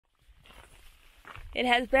It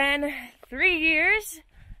has been 3 years,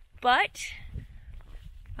 but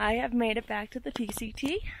I have made it back to the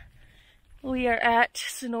PCT. We are at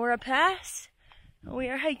Sonora Pass. We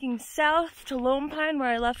are hiking south to Lone Pine where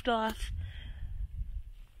I left off.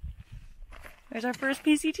 There's our first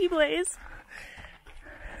PCT blaze.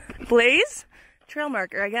 Blaze? Trail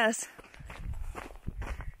marker, I guess.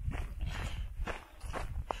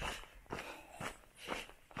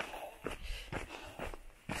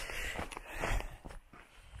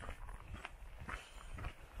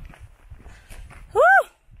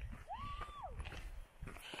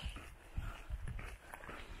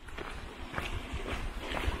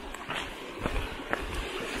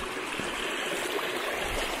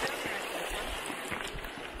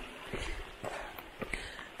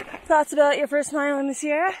 Thoughts about your first mile in the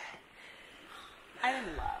Sierra? I'm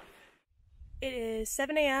in love. It is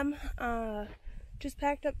 7 a.m. Just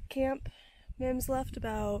packed up camp. Mims left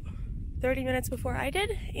about 30 minutes before I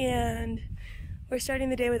did, and we're starting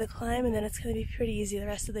the day with a climb, and then it's going to be pretty easy the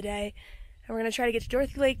rest of the day. And we're going to try to get to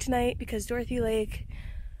Dorothy Lake tonight because Dorothy Lake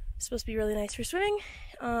is supposed to be really nice for swimming,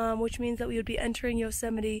 which means that we would be entering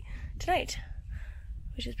Yosemite tonight,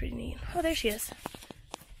 which is pretty neat. Oh, there she is.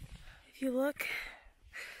 If you look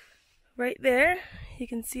right there, you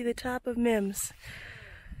can see the top of Mims.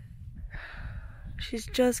 She's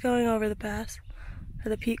just going over the pass, or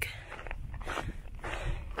the peak.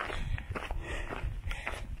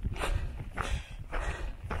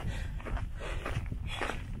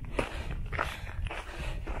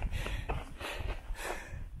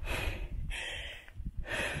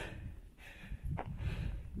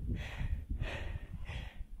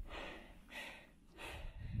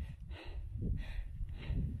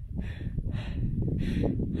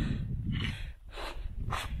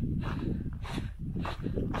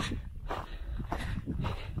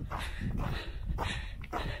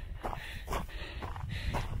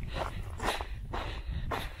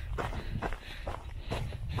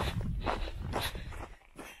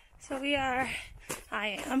 So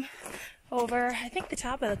I am over, I think, the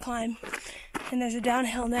top of the climb, and there's a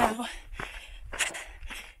downhill now,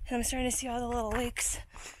 and I'm starting to see all the little lakes,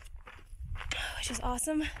 which is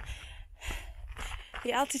awesome.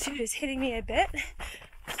 The altitude is hitting me a bit.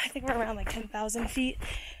 I think we're around like 10,000 feet,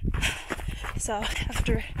 so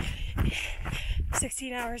after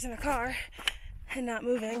 16 hours in a car and not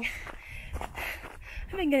moving,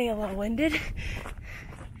 I've been getting a little winded.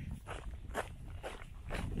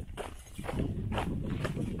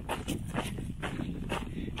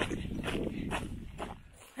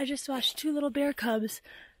 I just watched 2 little bear cubs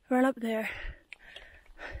run up there.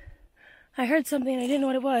 I heard something and I didn't know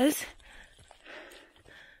what it was.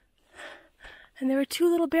 And there were 2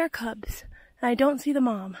 little bear cubs, and I don't see the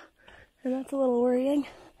mom. And that's a little worrying.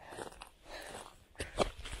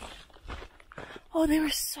 Oh, they were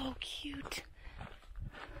so cute.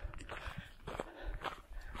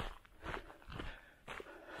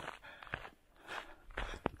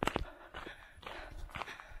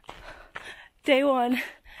 Day 1.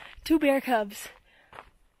 2 bear cubs.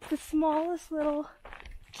 The smallest little,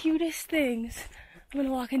 cutest things. I'm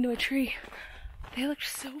gonna walk into a tree. They look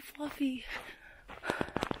so fluffy.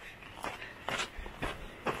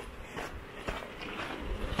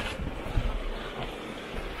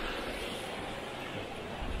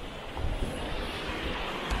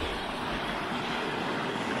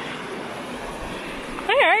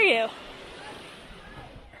 Where are you?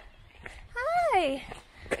 Hi.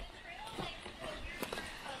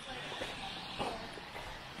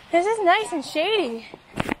 This is nice and shady.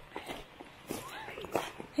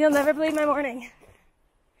 You'll never believe my morning.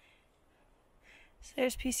 So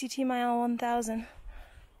there's PCT mile 1000.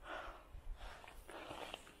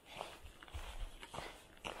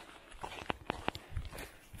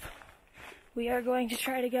 We are going to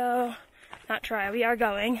try to go, we are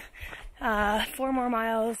going 4 more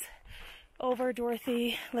miles over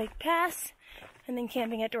Dorothy Lake Pass and then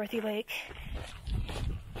camping at Dorothy Lake.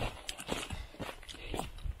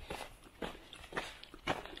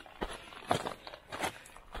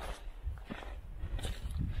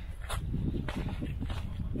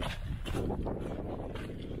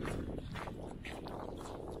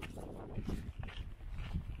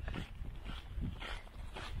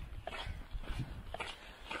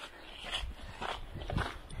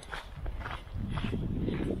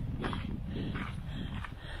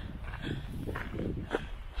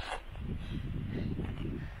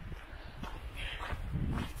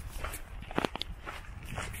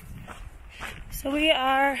 So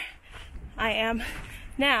I am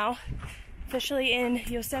now officially in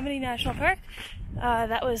Yosemite National Park.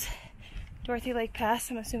 That was Dorothy Lake Pass,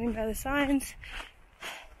 I'm assuming by the signs.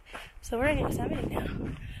 So we're in Yosemite now.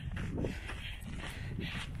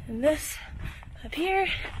 And this up here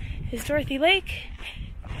is Dorothy Lake.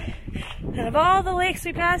 And of all the lakes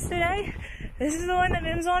we passed today, this is the one that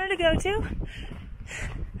Mims wanted to go to.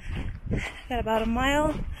 Got about a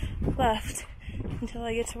mile left until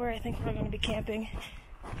I get to where I think we're going to be camping.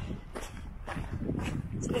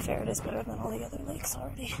 To be fair, it is better than all the other lakes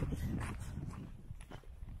already.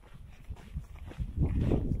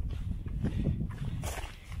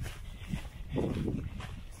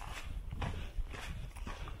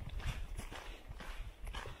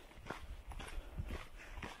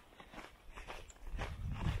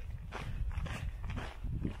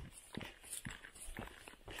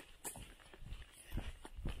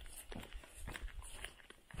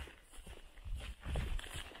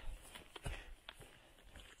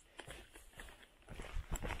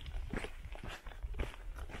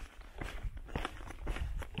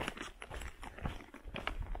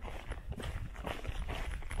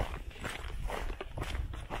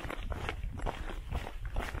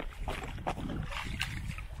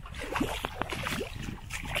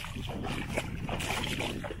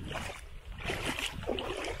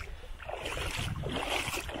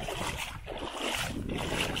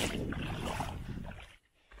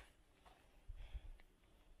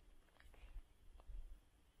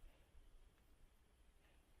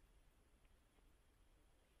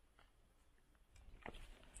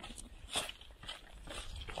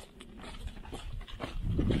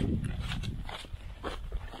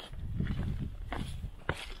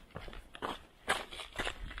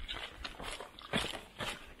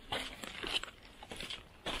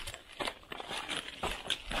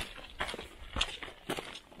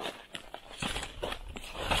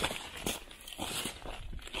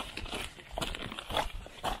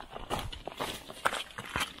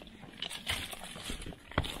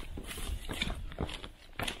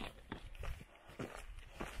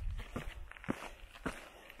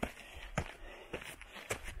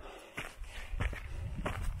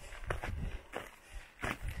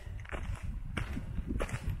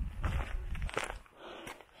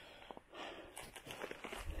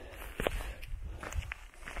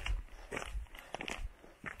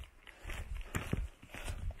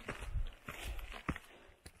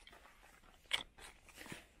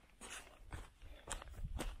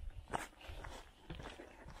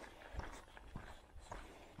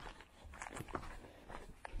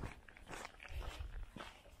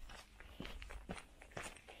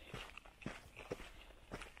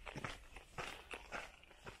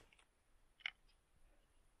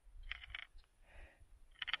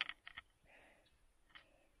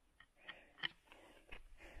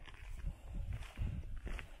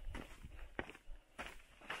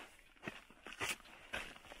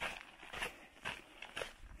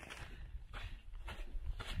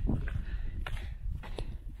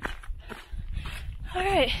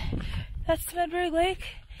 Alright, that's Smedberg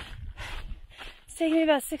Lake. It's taking me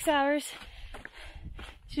about 6 hours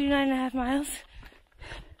to do 9.5 miles,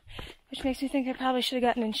 which makes me think I probably should have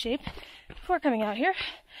gotten in shape before coming out here.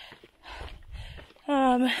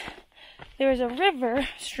 There was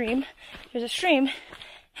a stream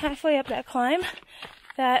halfway up that climb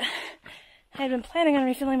that I had been planning on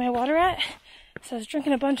refilling my water at, so I was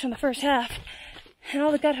drinking a bunch on the first half, and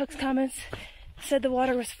all the gut hooks comments said the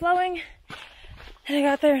water was flowing. And I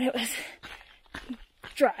got there and it was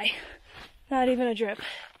dry. Not even a drip.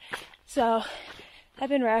 So I've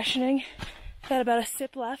been rationing. Got about a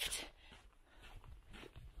sip left.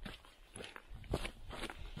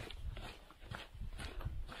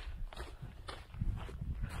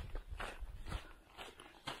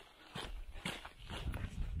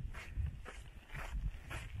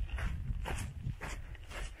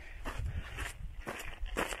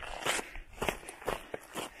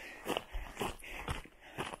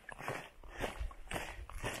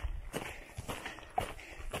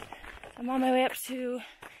 I'm on my way up to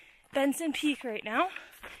Benson Peak right now.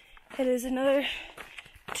 It is another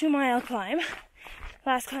 2-mile climb.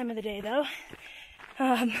 Last climb of the day though.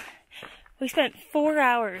 We spent 4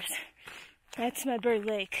 hours at Smedberg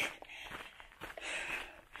Lake.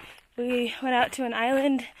 We went out to an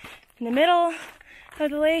island in the middle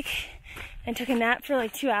of the lake and took a nap for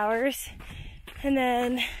like 2 hours. And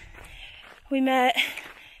then we met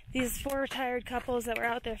these 4 retired couples that were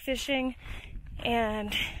out there fishing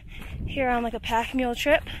and here on like a pack mule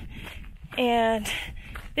trip, and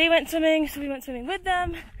they went swimming, so we went swimming with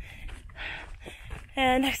them,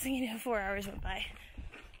 and next thing you know, 4 hours went by.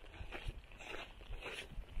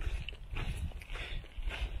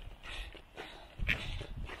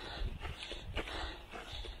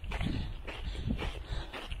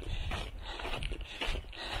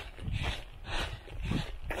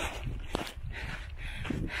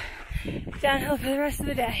 downhill for the rest of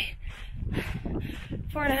the day.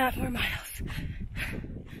 4.5 more miles.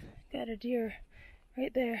 Got a deer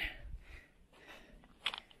right there.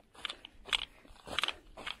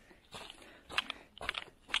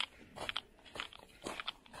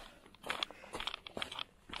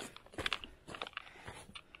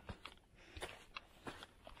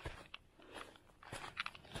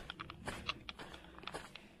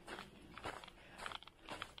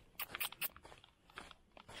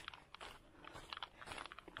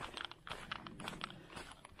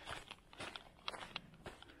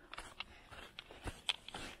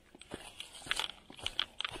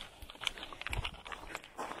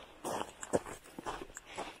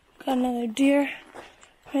 Got another deer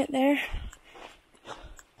right there.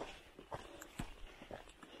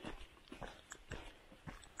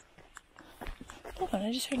 Hold on,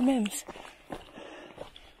 I just heard Mims.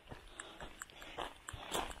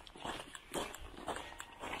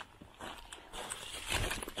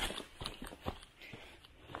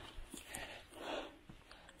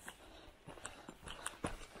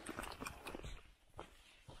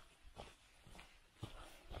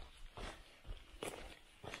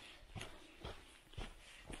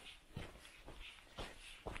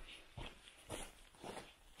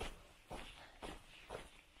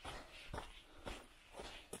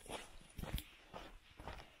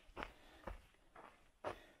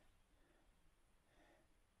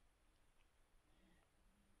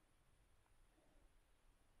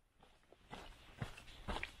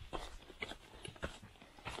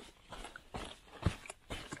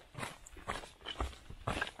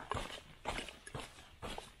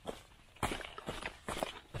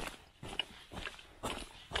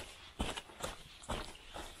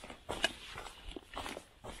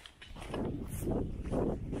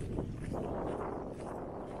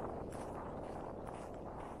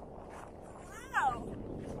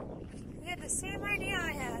 Same idea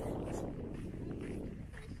I had.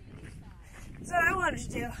 That's what I wanted to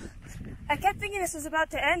do. I kept thinking this was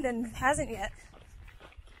about to end and it hasn't yet.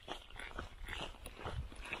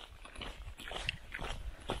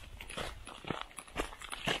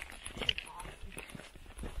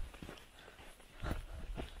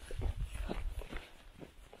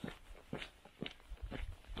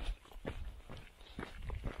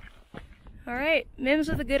 Alright, Mims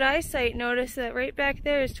with a good eyesight noticed that right back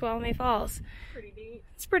there is Tuolumne Falls. Pretty neat.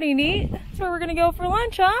 It's pretty neat. That's where we're gonna go for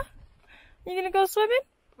lunch, huh? You gonna go swimming?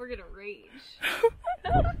 We're gonna rage.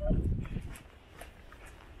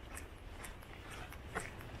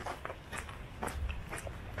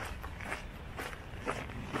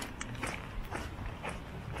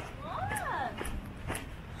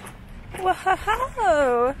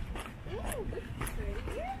 Whoa!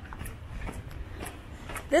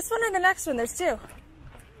 This one and the next one, there's two.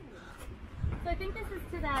 So I think this is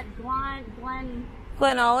to that Glen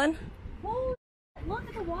Aulin. Holy, look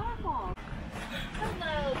at the waterfall.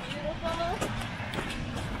 Hello, beautiful.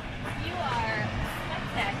 You are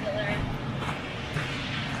spectacular.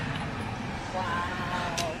 Wow.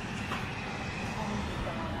 Oh my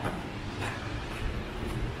God.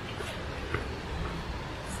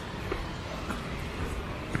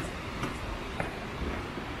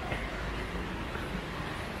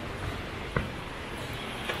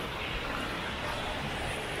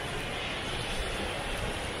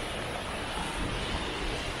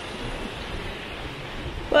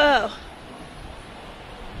 Whoa.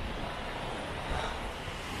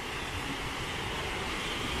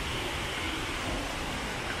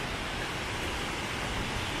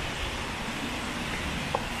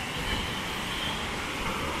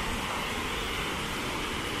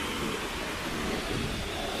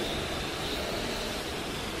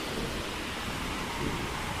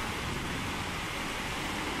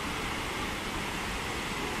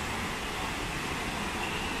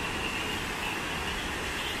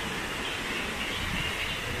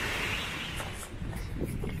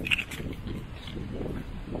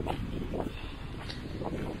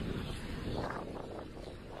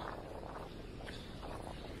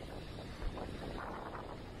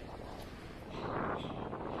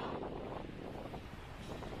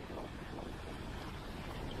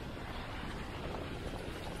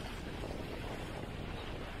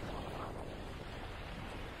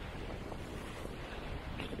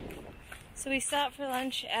 So we stopped for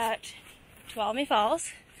lunch at Tuolumne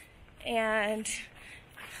Falls and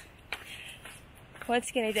went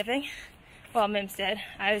skinny dipping. Well, Mims did.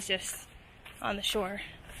 I was just on the shore,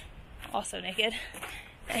 also naked.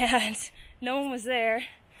 And no one was there.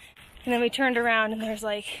 And then we turned around and there's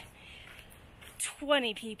like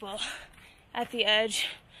 20 people at the edge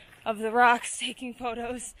of the rocks taking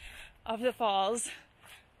photos of the falls.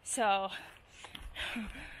 So,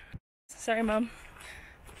 sorry, Mom.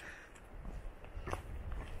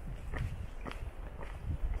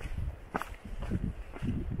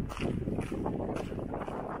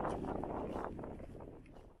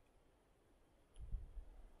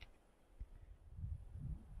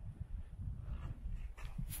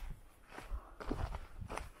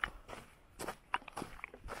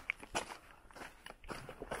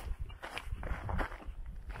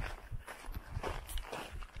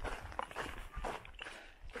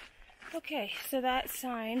 Okay, so that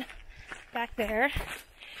sign back there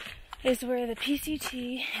is where the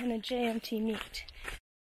PCT and the JMT meet.